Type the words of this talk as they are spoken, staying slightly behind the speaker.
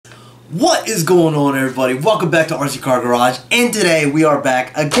What is going on, everybody? Welcome back to RC Car Garage, and today we are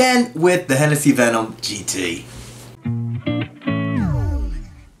back again with the Hennessey Venom GT.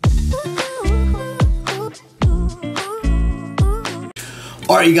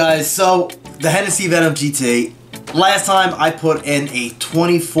 Alright you guys, so the Hennessey Venom GT, last time I put in a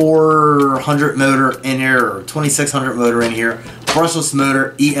 2400 motor in here, or 2600 motor in here, brushless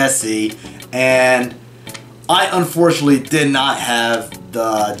motor, ESC, and I unfortunately did not have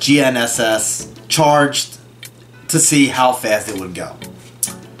the GNSS charged to see how fast it would go.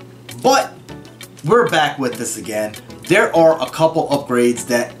 But we're back with this again. There are a couple upgrades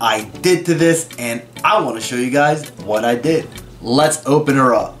that I did to this, and I want to show you guys what I did. Let's open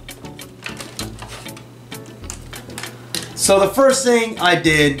her up. So the first thing I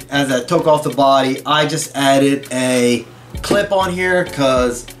did as I took off the body, I just added a clip on here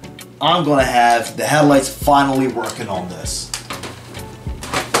because I'm going to have the headlights finally working on this.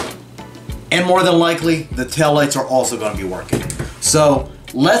 And more than likely, the taillights are also going to be working. So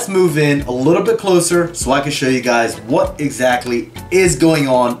let's move in a little bit closer so I can show you guys what exactly is going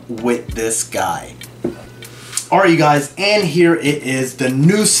on with this guy. Alright you guys, and here it is, the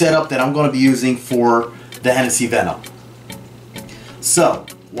new setup that I'm going to be using for the Hennessey Venom. So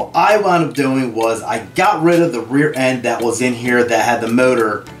what I wound up doing was I got rid of the rear end that was in here that had the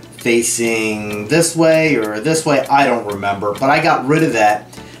motor facing this way or this way, I don't remember, but I got rid of that.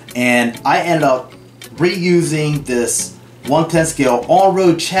 And I ended up reusing this 1/10 scale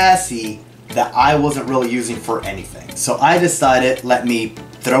all-road chassis that I wasn't really using for anything. So I decided, let me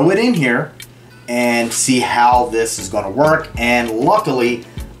throw it in here and see how this is going to work. And luckily,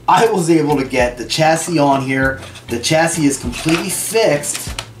 I was able to get the chassis on here. The chassis is completely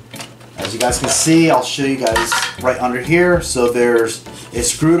fixed. As you guys can see, I'll show you guys right under here. So it's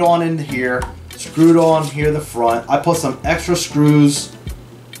screwed on in here, screwed on here the front. I put some extra screws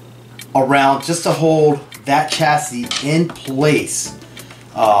around just to hold that chassis in place.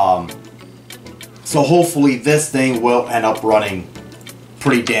 So hopefully this thing will end up running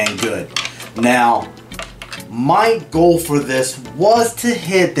pretty dang good. Now, my goal for this was to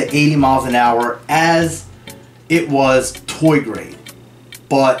hit the 80 miles an hour as it was toy grade,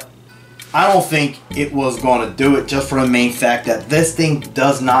 but I don't think it was going to do it, just for the main fact that this thing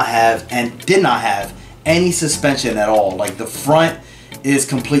does not have and did not have any suspension at all. Like, the front is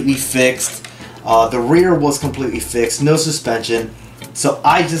completely fixed, the rear was completely fixed, no suspension. So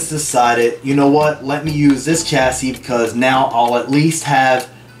I just decided, you know what, let me use this chassis because now I'll at least have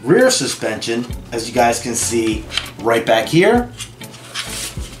rear suspension. As you guys can see right back here,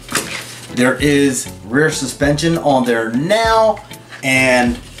 there is rear suspension on there now,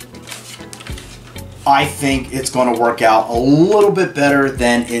 and I think it's going to work out a little bit better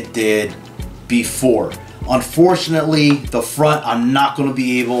than it did before. Unfortunately, the front, I'm not going to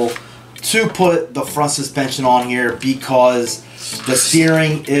be able to put the front suspension on here because the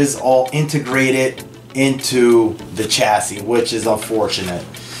steering is all integrated into the chassis, which is unfortunate.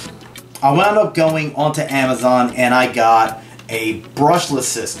 I wound up going onto Amazon and I got a brushless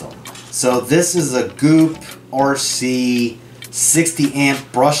system. So this is a Goop RC 60 amp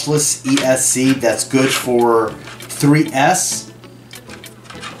brushless ESC that's good for 3S.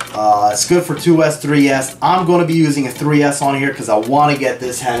 It's good for 2S, 3S. I'm going to be using a 3S on here because I want to get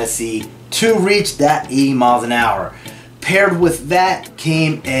this Hennessey to reach that 80 miles an hour. Paired with that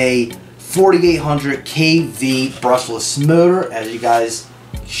came a 4800 kV brushless motor, as you guys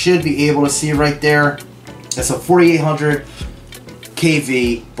should be able to see right there. It's a 4800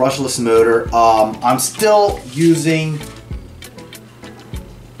 kV brushless motor. I'm still using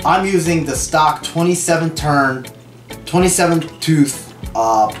the stock 27 tooth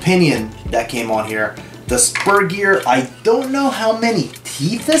pinion that came on here. The spur gear, I don't know how many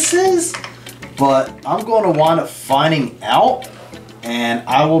teeth this is, but I'm going to wind up finding out, and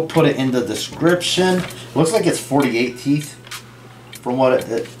I will put it in the description. Looks like it's 48 teeth from what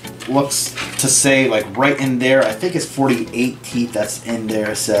it looks to say, like right in there. I think it's 48 teeth that's in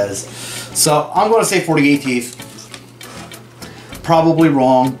there, it says. So I'm going to say 48 teeth. Probably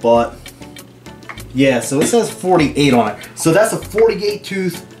wrong, but yeah, so it says 48 on it. So that's a 48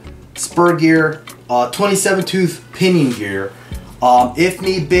 tooth spur gear, 27 tooth pinion gear. If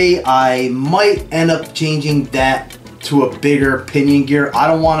need be, I might end up changing that to a bigger pinion gear. I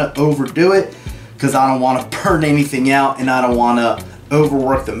don't want to overdo it because I don't want to burn anything out and I don't want to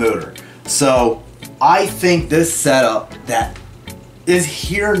overwork the motor. So I think this setup that is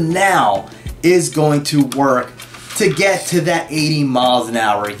here now is going to work to get to that 80 miles an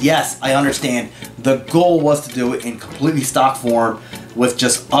hour. Yes, I understand the goal was to do it in completely stock form with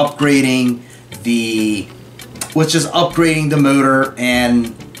just upgrading the motor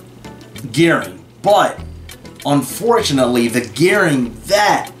and gearing, but unfortunately the gearing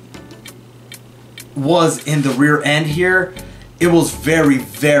that was in the rear end here, it was very,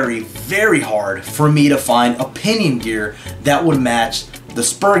 very, very hard for me to find a pinion gear that would match the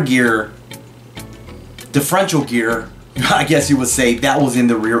spur gear, differential gear, I guess you would say, that was in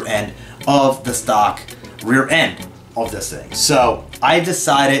the rear end of the stock rear end of this thing. So I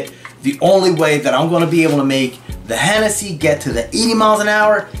decided the only way that I'm going to be able to make the Hennessey get to the 80 miles an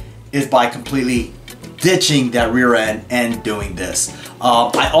hour is by completely ditching that rear end and doing this.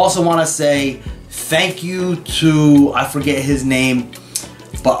 I also want to say thank you to, I forget his name,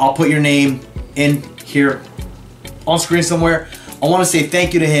 but I'll put your name in here on screen somewhere. I want to say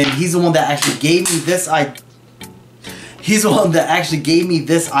thank you to him. He's the one that actually gave me this idea. He's the one that actually gave me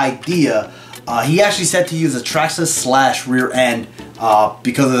this idea. He actually said to use a trackless slash rear end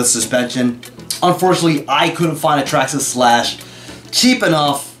because of the suspension. Unfortunately, I couldn't find a trackless slash cheap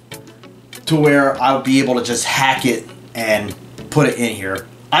enough to where I would be able to just hack it and put it in here.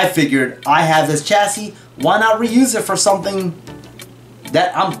 I figured I have this chassis, why not reuse it for something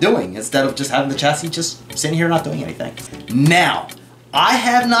that I'm doing instead of just having the chassis just sitting here not doing anything. Now, I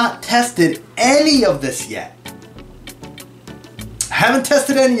have not tested any of this yet. Haven't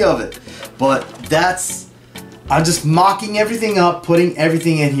tested any of it, but I'm just mocking everything up, putting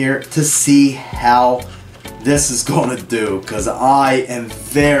everything in here to see how this is going to do, because I am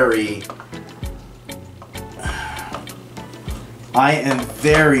very,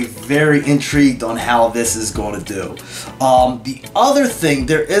 very intrigued on how this is going to do. The other thing,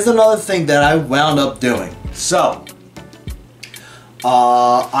 there is another thing that I wound up doing. So,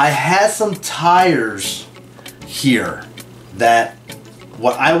 I had some tires here that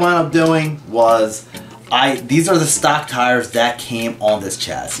what I wound up doing was, these are the stock tires that came on this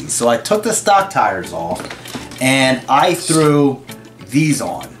chassis. So I took the stock tires off and I threw these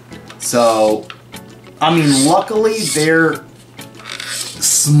on. So, I mean, luckily they're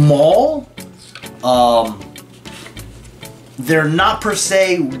small. They're not per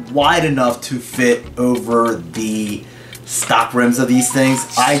se wide enough to fit over the stock rims of these things.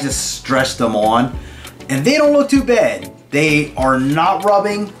 I just stretched them on and they don't look too bad. They are not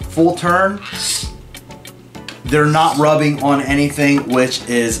rubbing full turn. They're not rubbing on anything, which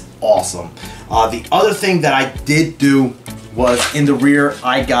is awesome. The other thing that I did do was in the rear,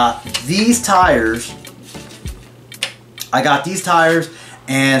 I got these tires. I got these tires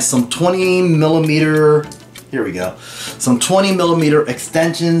and some 20 millimeter, here we go, some 20 millimeter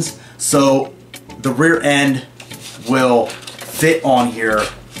extensions, so the rear end will fit on here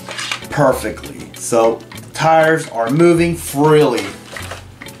perfectly. So the tires are moving freely.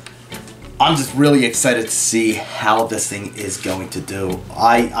 I'm just really excited to see how this thing is going to do.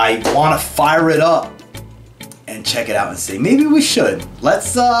 I want to fire it up and check it out and see. Maybe we should.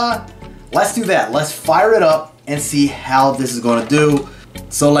 Let's do that. Let's fire it up and see how this is going to do.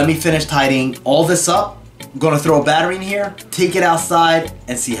 So let me finish tidying all this up. I'm going to throw a battery in here, take it outside,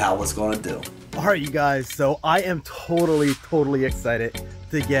 and see how it's going to do. All right, you guys. So I am totally excited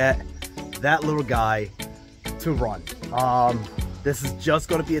to get that little guy to run. This is just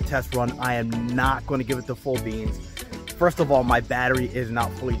going to be a test run. I am not going to give it the full beans. First of all, my battery is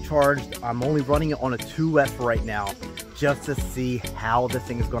not fully charged. I'm only running it on a 2S right now just to see how this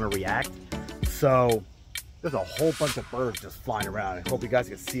thing is going to react. So there's a whole bunch of birds just flying around. I hope you guys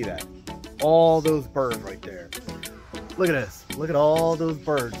can see that. All those birds right there. Look at this. Look at all those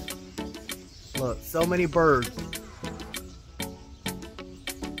birds. Look, so many birds.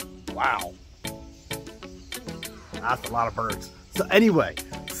 Wow. That's a lot of birds. So anyway,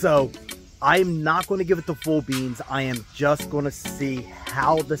 so I'm not going to give it the full beans. I am just going to see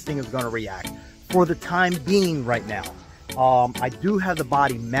how this thing is going to react for the time being right now. I do have the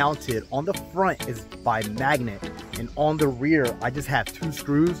body mounted. On the front is by magnet, and on the rear I just have 2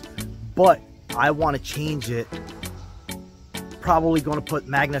 screws, but I want to change it. Probably going to put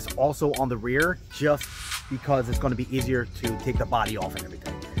magnets also on the rear just because it's going to be easier to take the body off and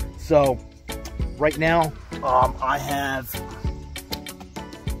everything. So right now I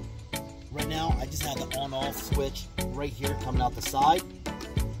just have the on-off switch right here coming out the side.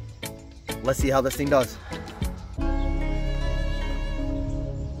 Let's see how this thing does.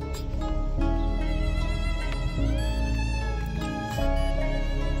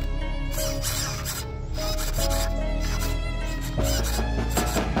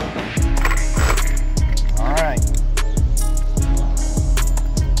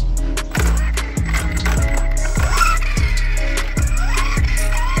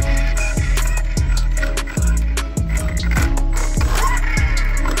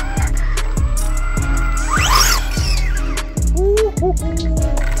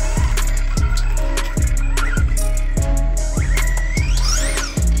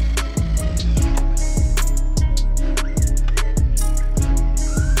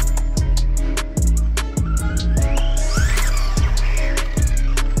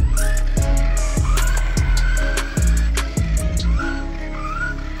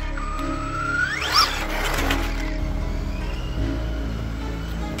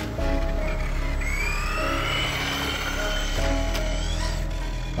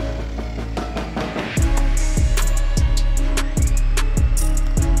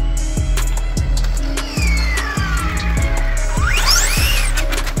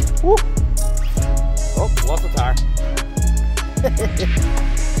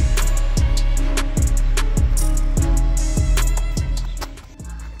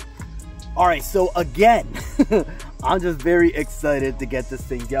 All right, so again, I'm just very excited to get this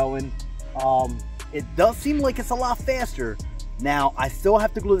thing going. It does seem like it's a lot faster. Now, I still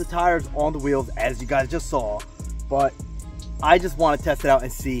have to glue the tires on the wheels, as you guys just saw, but I just want to test it out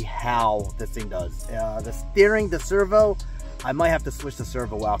and see how this thing does. The steering, the servo, I might have to switch the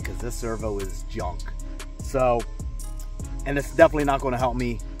servo out because this servo is junk. So, and it's definitely not going to help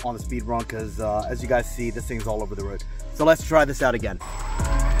me on the speed run because as you guys see, this thing's all over the road. So let's try this out again.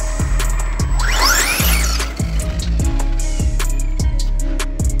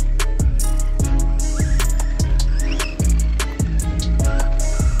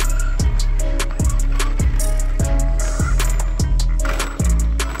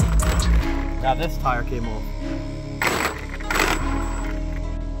 Now this tire came off.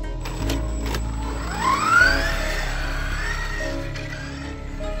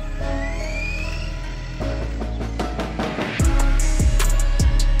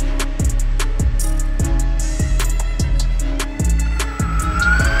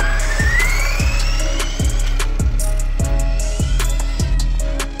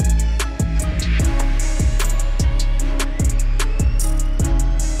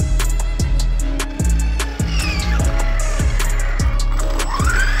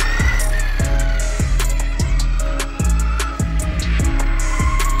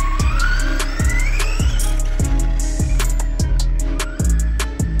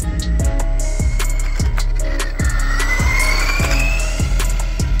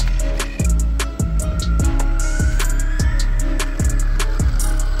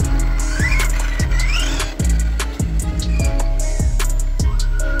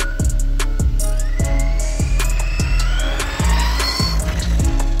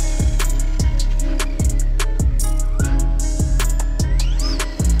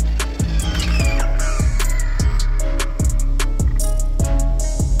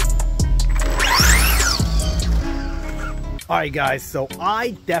 Alright guys, so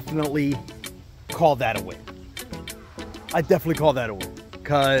I definitely call that a win. I definitely call that a win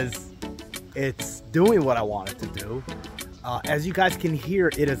because it's doing what I want it to do. As you guys can hear,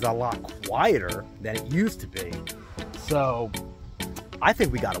 it is a lot quieter than it used to be. So I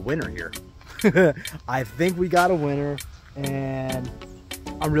think we got a winner here. I think we got a winner, and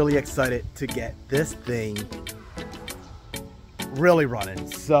I'm really excited to get this thing really running.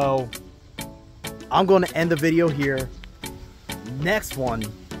 So I'm going to end the video here. Next one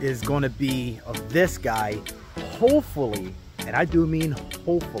is going to be of this guy, hopefully, and I do mean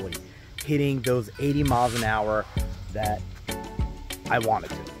hopefully, hitting those 80 miles an hour that I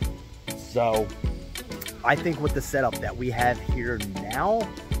wanted to. So I think with the setup that we have here now,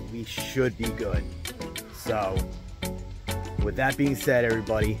 we should be good. So with that being said,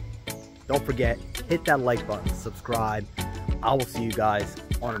 everybody, don't forget, hit that like button, subscribe. I will see you guys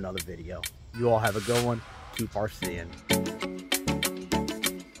on another video. You all have a good one. Keep RCing.